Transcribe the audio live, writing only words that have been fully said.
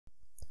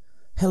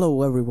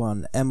Hello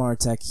everyone,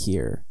 MRTech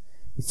here.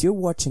 If you're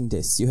watching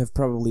this, you have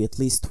probably at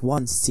least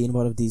once seen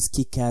one of these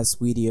kick-ass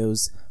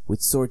videos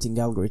with sorting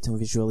algorithm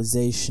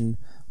visualization,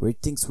 where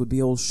things would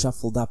be all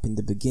shuffled up in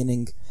the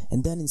beginning,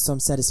 and then in some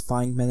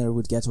satisfying manner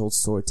would get all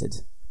sorted.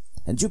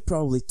 And you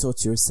probably thought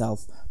to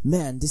yourself,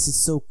 man, this is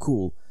so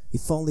cool,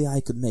 if only I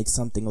could make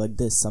something like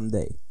this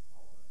someday.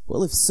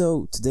 Well, if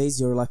so,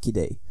 today's your lucky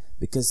day,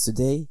 because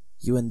today,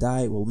 you and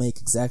I will make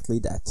exactly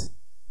that.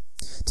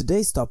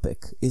 Today's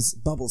topic is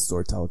bubble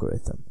sort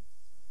algorithm.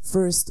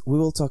 First, we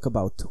will talk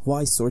about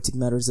why sorting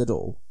matters at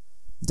all.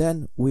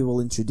 Then, we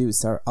will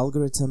introduce our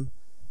algorithm,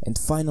 and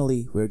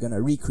finally, we're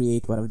gonna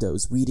recreate one of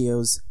those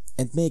videos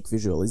and make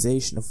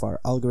visualization of our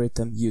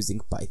algorithm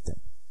using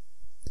Python.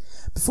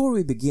 Before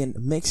we begin,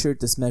 make sure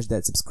to smash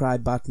that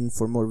subscribe button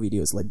for more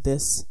videos like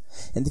this,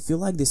 and if you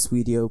like this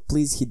video,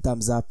 please hit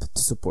thumbs up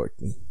to support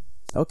me.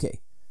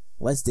 Okay,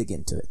 let's dig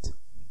into it.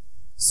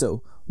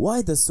 So,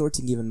 why does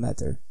sorting even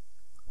matter?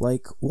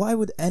 Like, why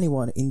would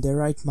anyone in their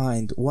right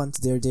mind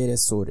want their data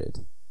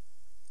sorted?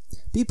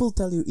 People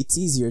tell you it's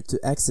easier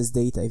to access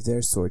data if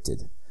they're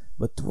sorted,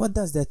 but what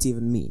does that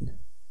even mean?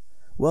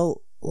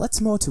 Well,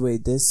 let's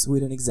motivate this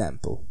with an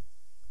example.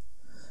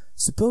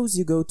 Suppose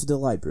you go to the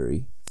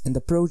library and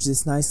approach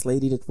this nice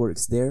lady that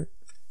works there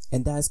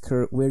and ask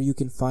her where you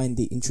can find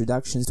the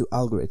Introduction to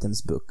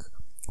Algorithms book,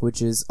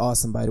 which is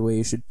awesome, by the way,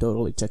 you should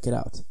totally check it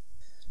out.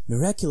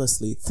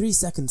 Miraculously, 3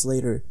 seconds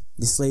later,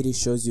 this lady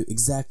shows you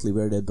exactly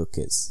where that book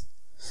is.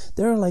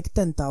 There are like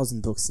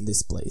 10,000 books in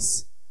this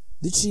place.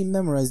 Did she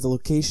memorize the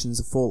locations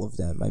of all of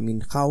them? I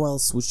mean, how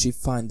else would she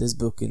find this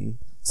book in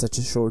such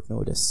a short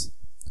notice?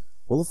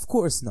 Well, of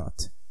course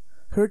not.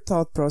 Her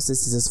thought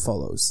process is as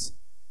follows.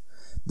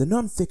 The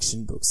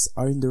non-fiction books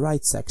are in the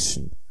right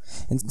section,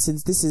 and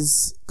since this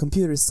is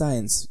computer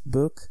science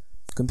book,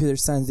 computer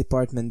science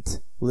department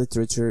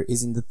literature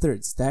is in the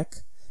third stack,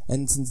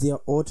 and since the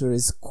author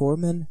is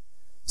Corman,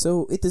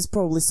 so it is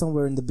probably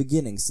somewhere in the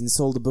beginning, since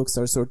all the books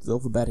are sorted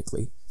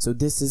alphabetically. So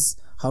this is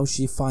how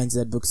she finds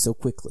that book so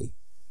quickly.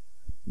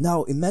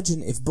 Now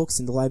imagine if books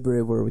in the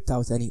library were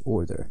without any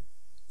order.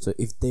 So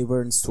if they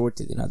weren't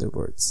sorted, in other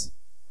words.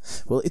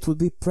 Well, it would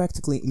be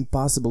practically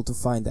impossible to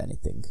find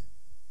anything.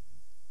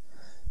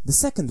 The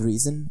second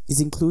reason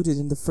is included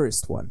in the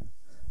first one,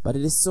 but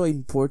it is so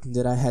important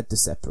that I had to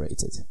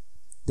separate it.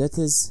 That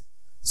is,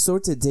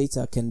 sorted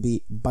data can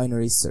be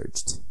binary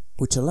searched,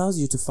 which allows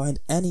you to find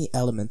any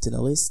element in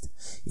a list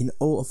in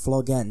O of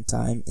log n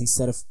time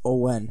instead of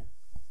O(n)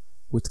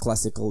 with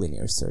classical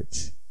linear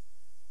search.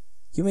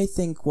 You may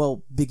think,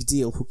 well, big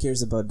deal, who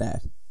cares about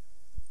that?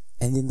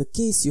 And in the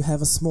case you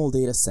have a small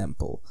data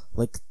sample,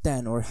 like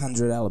 10 or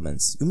 100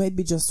 elements, you might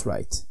be just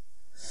right.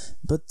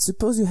 But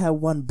suppose you have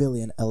 1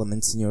 billion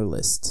elements in your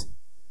list.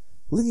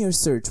 Linear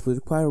search would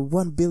require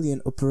 1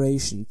 billion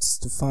operations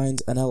to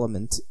find an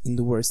element in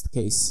the worst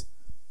case,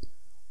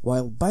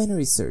 while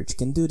binary search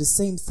can do the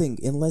same thing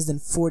in less than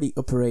 40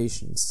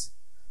 operations.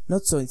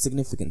 Not so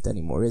insignificant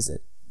anymore, is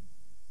it?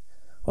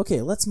 Okay,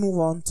 let's move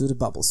on to the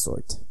bubble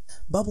sort.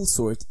 Bubble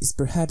sort is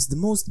perhaps the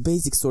most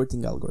basic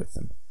sorting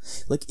algorithm.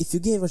 Like, if you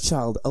gave a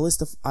child a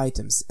list of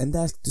items and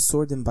asked to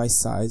sort them by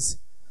size,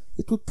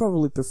 it would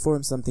probably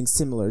perform something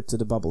similar to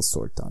the bubble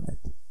sort on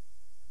it.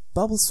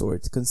 Bubble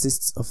sort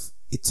consists of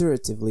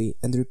iteratively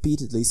and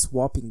repeatedly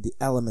swapping the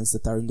elements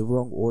that are in the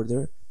wrong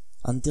order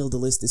until the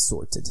list is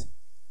sorted.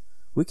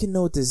 We can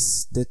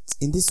notice that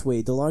in this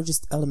way the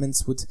largest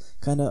elements would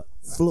kinda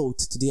float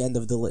to the end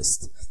of the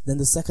list, then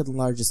the second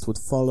largest would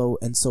follow,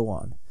 and so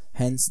on,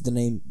 hence the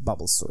name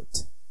bubble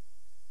sort.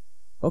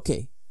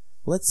 Okay,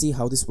 let's see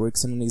how this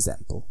works in an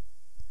example.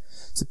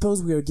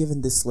 Suppose we are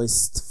given this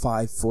list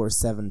 5, 4,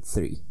 7,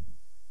 3.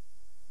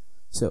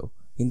 So,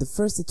 in the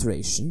first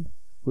iteration,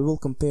 we will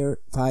compare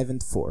 5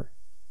 and 4.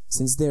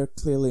 Since they are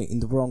clearly in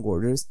the wrong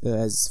orders,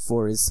 as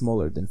 4 is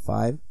smaller than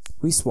 5,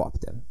 we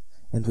swap them,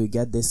 and we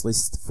get this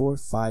list 4,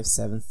 5,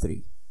 7,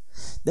 3.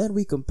 Then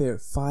we compare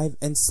 5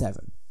 and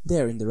 7. They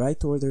are in the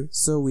right order,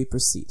 so we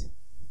proceed.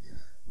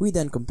 We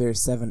then compare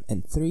 7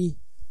 and 3.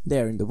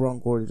 They are in the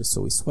wrong order,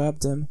 so we swap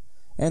them,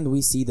 and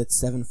we see that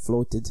 7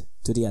 floated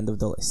to the end of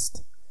the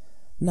list.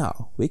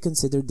 Now, we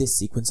consider this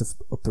sequence of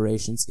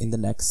operations in the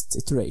next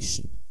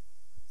iteration.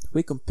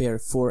 We compare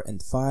 4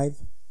 and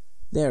 5.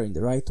 They are in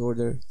the right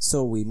order,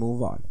 so we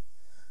move on.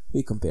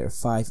 We compare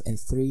 5 and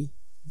 3.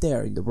 They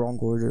are in the wrong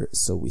order,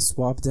 so we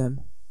swap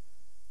them,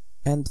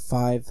 and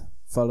 5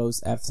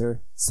 follows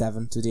after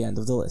 7 to the end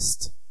of the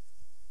list.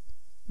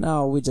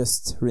 Now we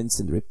just rinse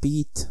and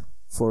repeat.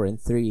 4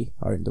 and 3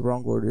 are in the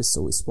wrong order,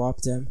 so we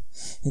swap them,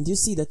 and you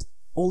see that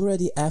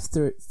already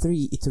after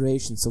 3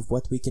 iterations of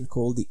what we can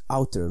call the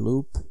outer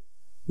loop,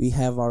 we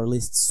have our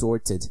list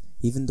sorted,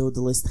 even though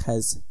the list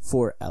has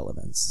 4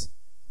 elements.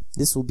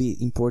 This will be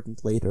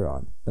important later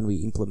on when we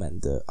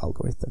implement the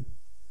algorithm.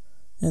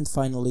 And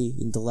finally,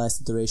 in the last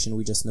iteration,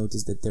 we just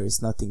noticed that there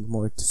is nothing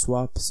more to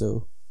swap,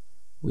 so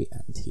we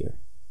end here.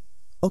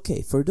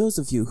 Okay, for those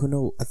of you who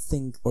know a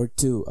thing or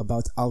two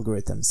about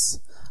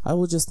algorithms, I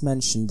will just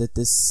mention that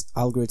this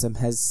algorithm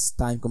has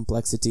time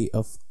complexity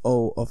of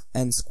O of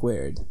n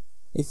squared.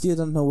 If you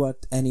don't know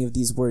what any of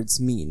these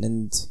words mean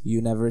and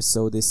you never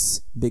saw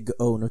this big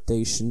O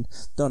notation,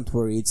 don't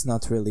worry, it's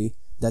not really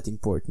that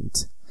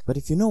important. But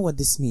if you know what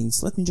this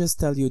means, let me just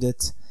tell you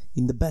that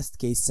in the best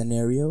case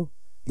scenario,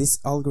 this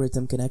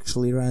algorithm can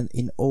actually run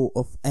in O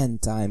of n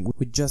time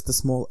with just a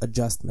small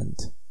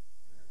adjustment.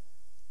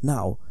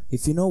 Now,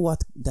 if you know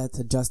what that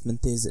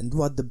adjustment is and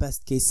what the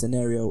best case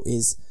scenario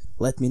is,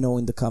 let me know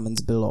in the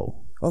comments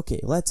below.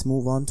 Okay, let's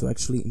move on to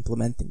actually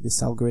implementing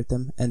this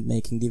algorithm and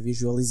making the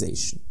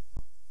visualization.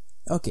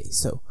 Okay,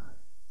 so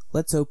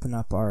let's open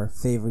up our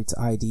favorite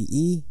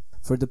IDE.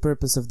 For the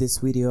purpose of this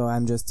video,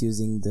 I'm just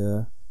using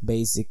the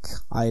basic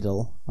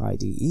idle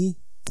IDE,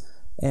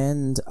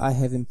 and I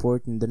have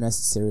imported the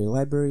necessary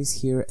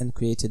libraries here and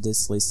created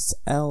this list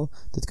L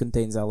that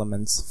contains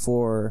elements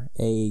 4,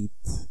 8,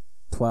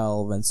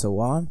 12 and so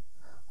on.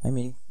 I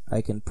mean,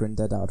 I can print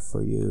that out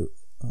for you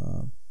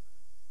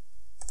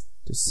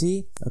to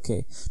see.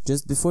 Okay,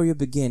 just before you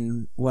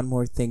begin, one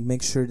more thing,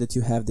 make sure that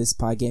you have this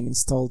pygame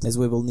installed, as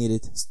we will need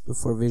it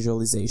for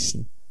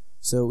visualization.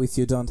 So if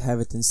you don't have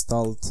it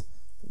installed,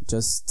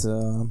 just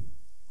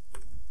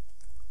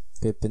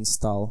pip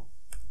install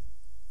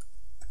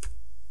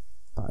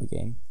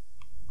pygame.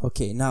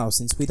 Okay, now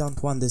since we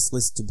don't want this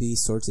list to be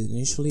sorted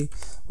initially,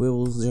 we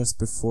will just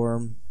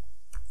perform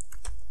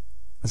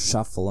a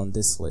shuffle on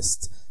this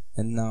list.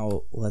 And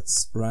now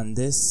let's run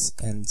this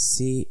and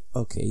see.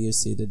 Okay, you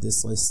see that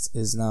this list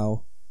is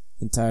now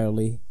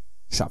entirely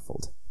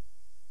shuffled.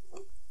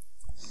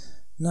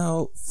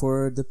 Now,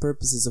 for the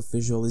purposes of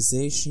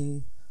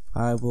visualization,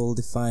 I will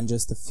define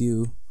just a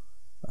few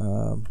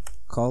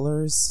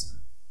colors.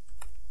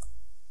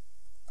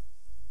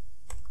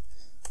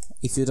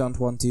 If you don't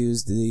want to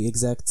use the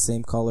exact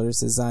same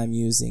colors as I'm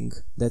using,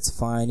 that's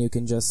fine. You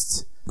can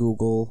just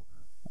Google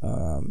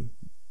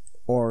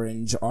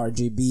orange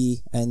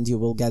RGB and you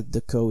will get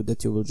the code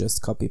that you will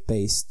just copy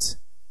paste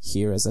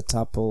here as a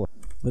tuple,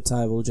 but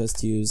I will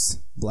just use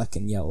black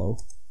and yellow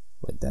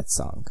like that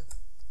song.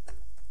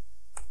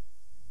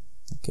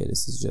 Okay,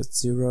 this is just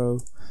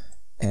 0,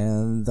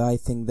 and I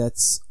think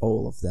that's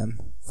all of them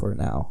for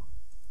now.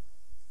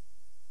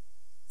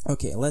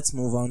 Okay, let's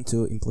move on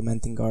to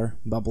implementing our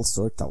bubble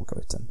sort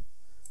algorithm.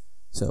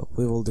 So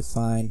we will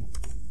define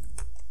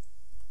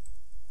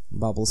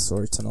bubble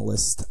sort on a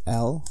list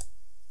L,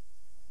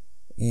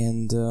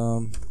 and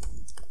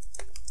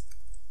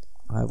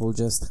I will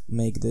just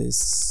make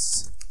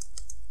this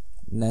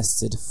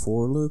nested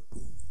for loop,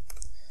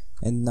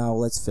 and now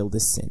let's fill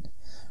this in.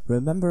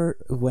 Remember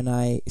when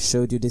I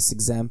showed you this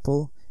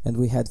example and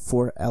we had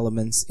 4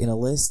 elements in a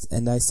list,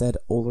 and I said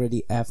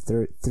already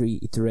after 3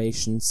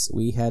 iterations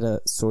we had a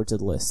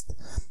sorted list?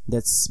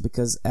 That's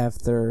because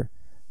after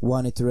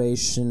 1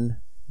 iteration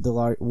the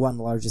one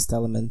largest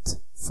element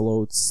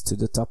floats to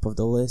the top of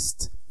the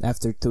list,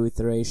 after 2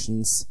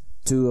 iterations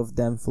 2 of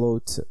them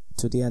float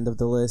to the end of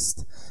the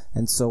list,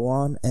 and so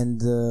on.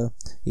 And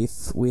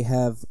if we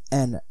have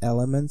n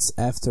elements,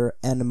 after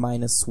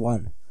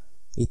n-1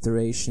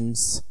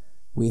 iterations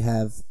we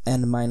have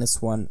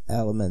n-1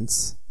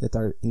 elements that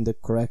are in the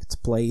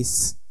correct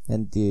place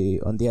and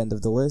on the end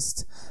of the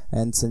list.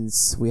 And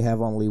since we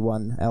have only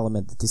 1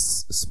 element that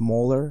is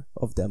smaller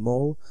of them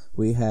all,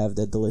 we have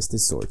that the list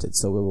is sorted,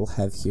 so we will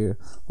have here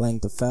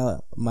length of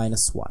L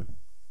 -1.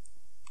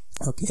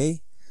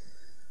 Okay,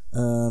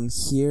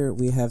 here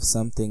we have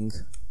something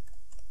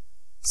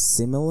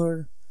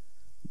similar,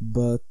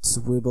 but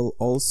we will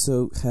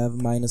also have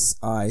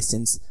 -I,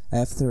 since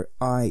after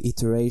I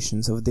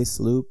iterations of this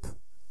loop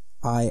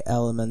I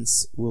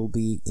elements will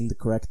be in the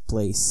correct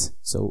place,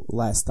 so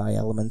last I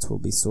elements will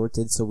be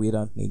sorted, so we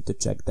don't need to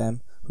check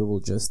them, we will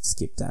just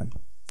skip them.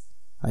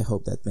 I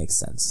hope that makes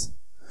sense.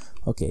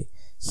 Okay,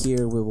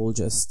 here we will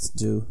just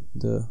do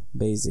the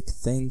basic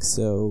thing.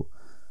 So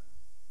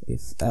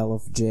if L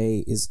of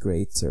j is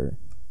greater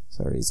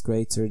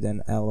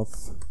than L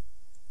of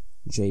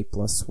j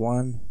plus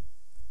 1,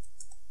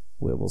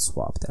 we will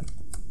swap them.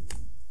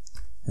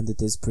 And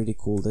it is pretty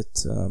cool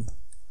that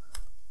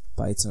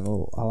Python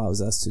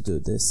allows us to do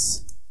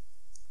this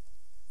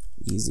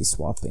easy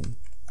swapping.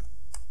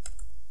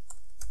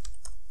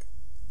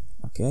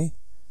 Okay,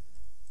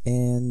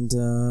 and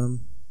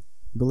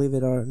believe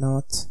it or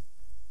not,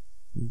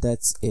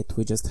 that's it.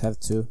 We just have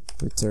to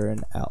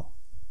return L.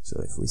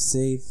 So if we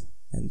save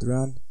and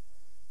run,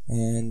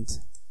 and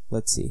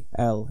let's see,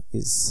 L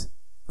is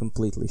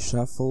completely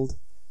shuffled,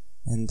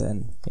 and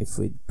then if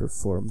we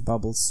perform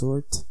bubble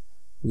sort,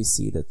 we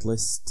see that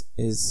list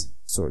is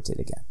sorted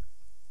again.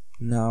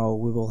 Now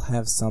we will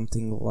have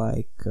something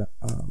like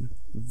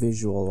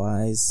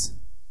visualize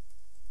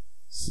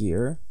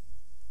here,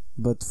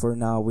 but for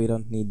now we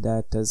don't need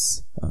that,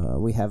 as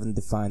we haven't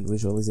defined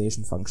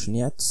visualization function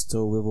yet,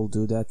 so we will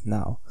do that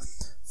now.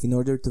 In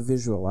order to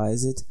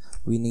visualize it,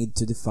 we need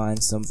to define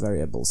some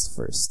variables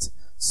first.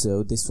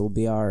 So this will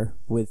be our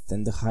width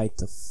and the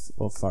height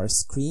of our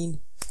screen,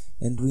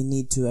 and we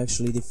need to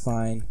actually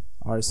define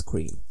our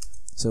screen.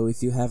 So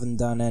if you haven't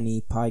done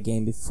any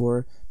pygame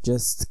before,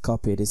 just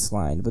copy this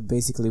line. But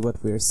basically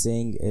what we're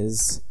saying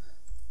is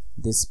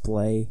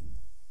display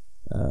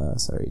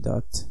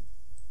dot,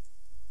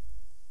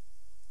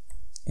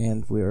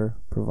 and we're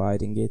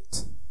providing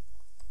it.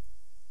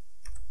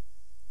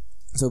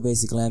 So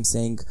basically I'm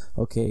saying,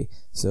 okay,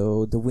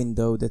 so the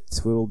window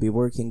that we will be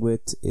working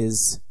with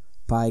is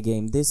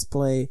pygame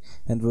display,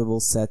 and we will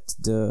set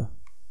the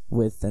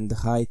width and the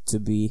height to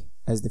be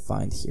as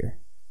defined here.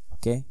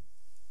 Okay,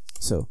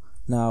 so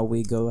now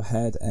we go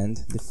ahead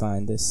and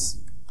define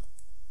this.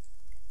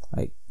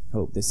 I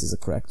hope this is a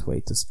correct way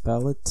to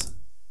spell it.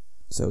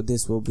 So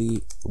this will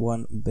be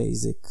one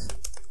basic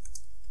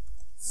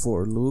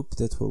for loop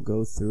that will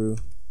go through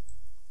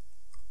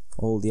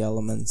all the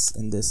elements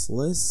in this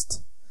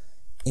list,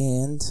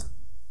 and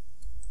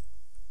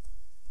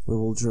we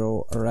will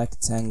draw a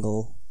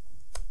rectangle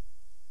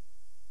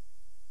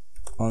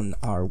on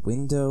our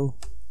window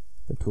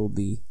that will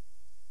be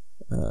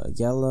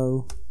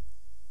yellow,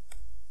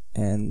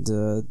 and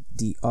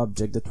the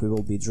object that we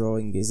will be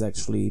drawing is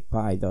actually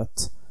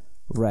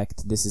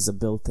py.rect. This is a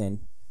built-in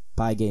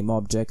pygame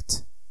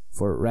object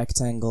for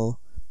rectangle,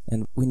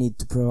 and we need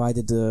to provide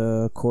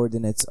the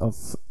coordinates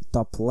of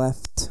top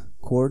left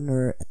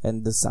corner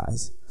and the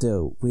size.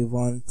 So we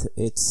want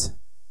it,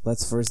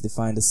 let's first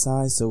define the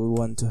size. So we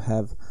want to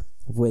have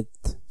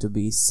width to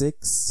be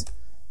 6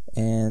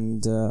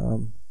 and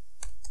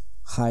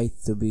height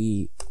to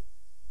be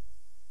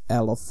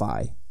L of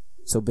phi.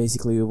 So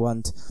basically we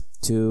want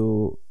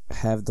to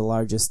have the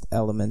largest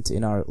element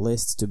in our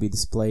list to be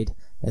displayed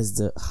as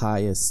the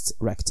highest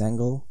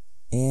rectangle,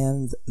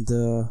 and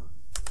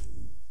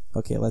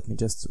okay, let me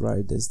just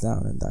write this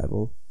down and I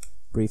will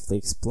briefly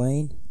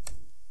explain.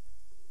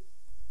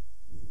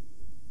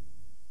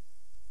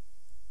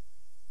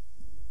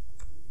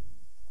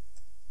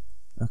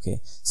 Okay,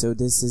 so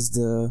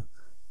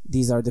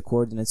these are the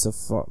coordinates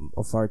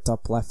of our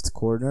top left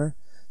corner.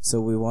 So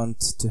we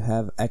want to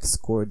have x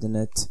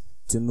coordinate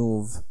to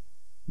move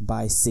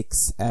by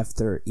 6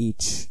 after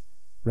each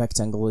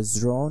rectangle is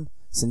drawn.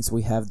 Since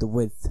we have the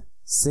width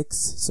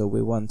 6, so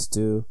we want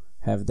to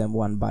have them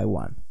one by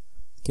one.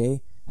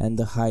 Okay, and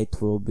the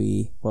height will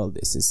be, well,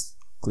 this is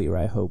clear,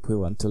 I hope. We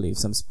want to leave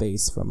some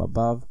space from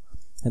above,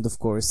 and of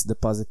course the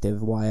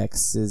positive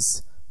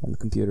y-axis on the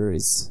computer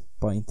is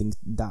pointing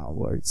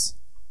downwards.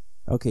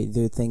 Okay,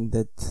 do you think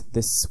that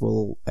this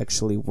will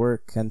actually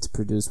work and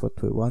produce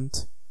what we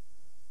want?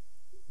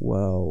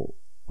 Well,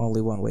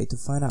 only one way to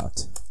find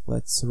out.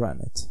 Let's run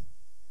it.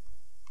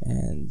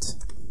 And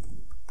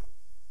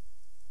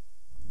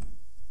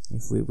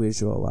if we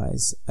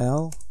visualize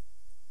L,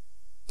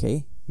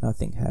 okay,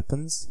 nothing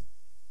happens.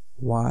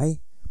 Why?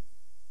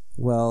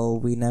 Well,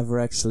 we never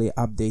actually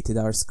updated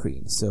our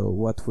screen. So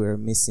what we're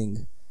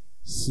missing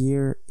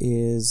here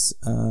is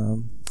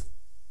to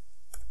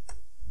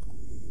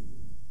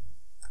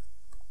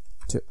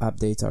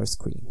update our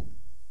screen.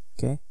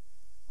 Okay,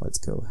 let's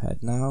go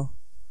ahead now.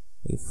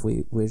 If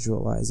we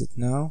visualize it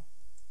now,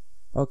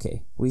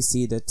 okay, we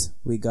see that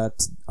we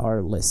got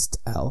our list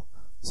L.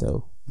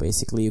 So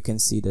basically you can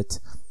see that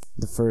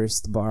the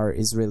first bar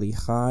is really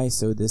high,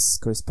 so this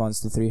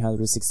corresponds to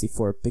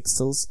 364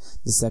 pixels.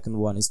 The second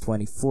one is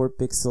 24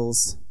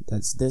 pixels,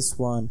 that's this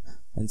one,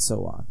 and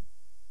so on.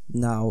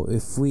 Now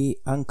if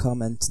we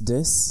uncomment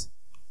this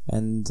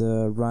and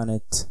run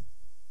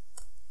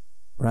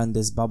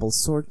this bubble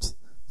sort,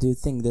 do you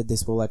think that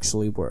this will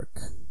actually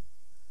work?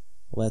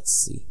 Let's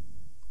see.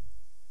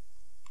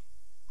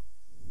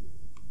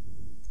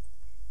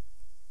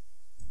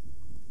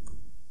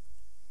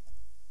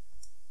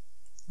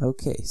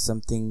 Okay,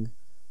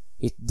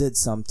 it did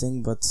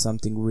something, but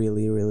something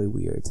really, really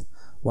weird.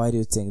 Why do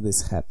you think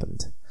this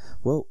happened?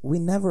 Well, we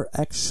never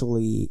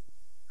actually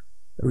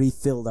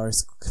refilled our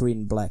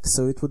screen black,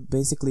 so it would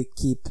basically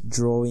keep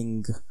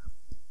drawing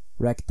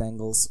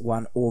rectangles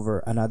one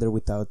over another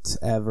without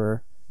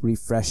ever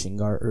refreshing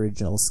our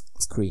original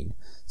screen.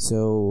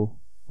 So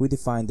we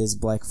defined this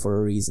black for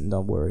a reason,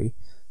 don't worry.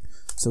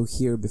 So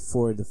here,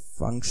 before the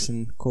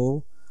function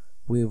call,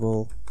 we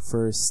will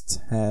first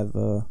have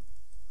a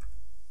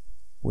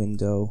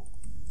window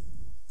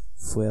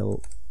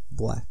fill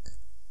black,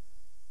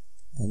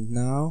 and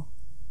now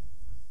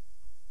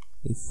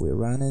if we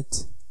run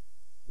it,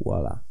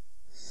 voila.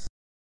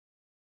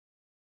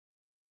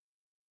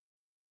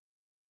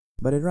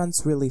 But it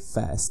runs really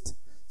fast,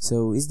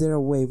 so is there a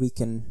way we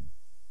can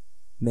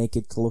make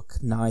it look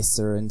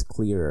nicer and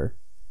clearer?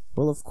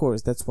 Well, of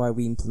course, that's why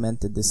we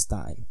implemented this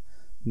time.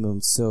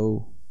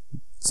 So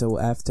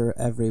after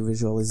every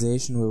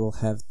visualization we will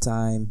have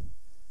time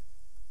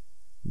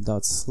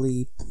dot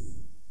sleep.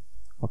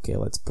 Okay,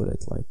 let's put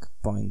it like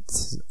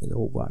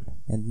 0.01.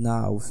 And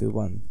now if we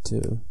want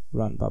to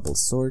run bubble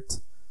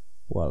sort,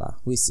 voila,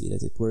 we see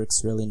that it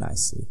works really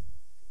nicely.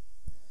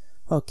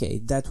 Okay,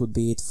 that would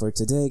be it for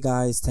today,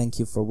 guys. Thank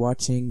you for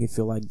watching. If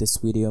you like this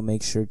video,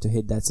 make sure to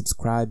hit that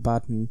subscribe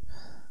button.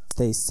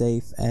 Stay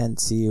safe and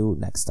see you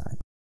next time.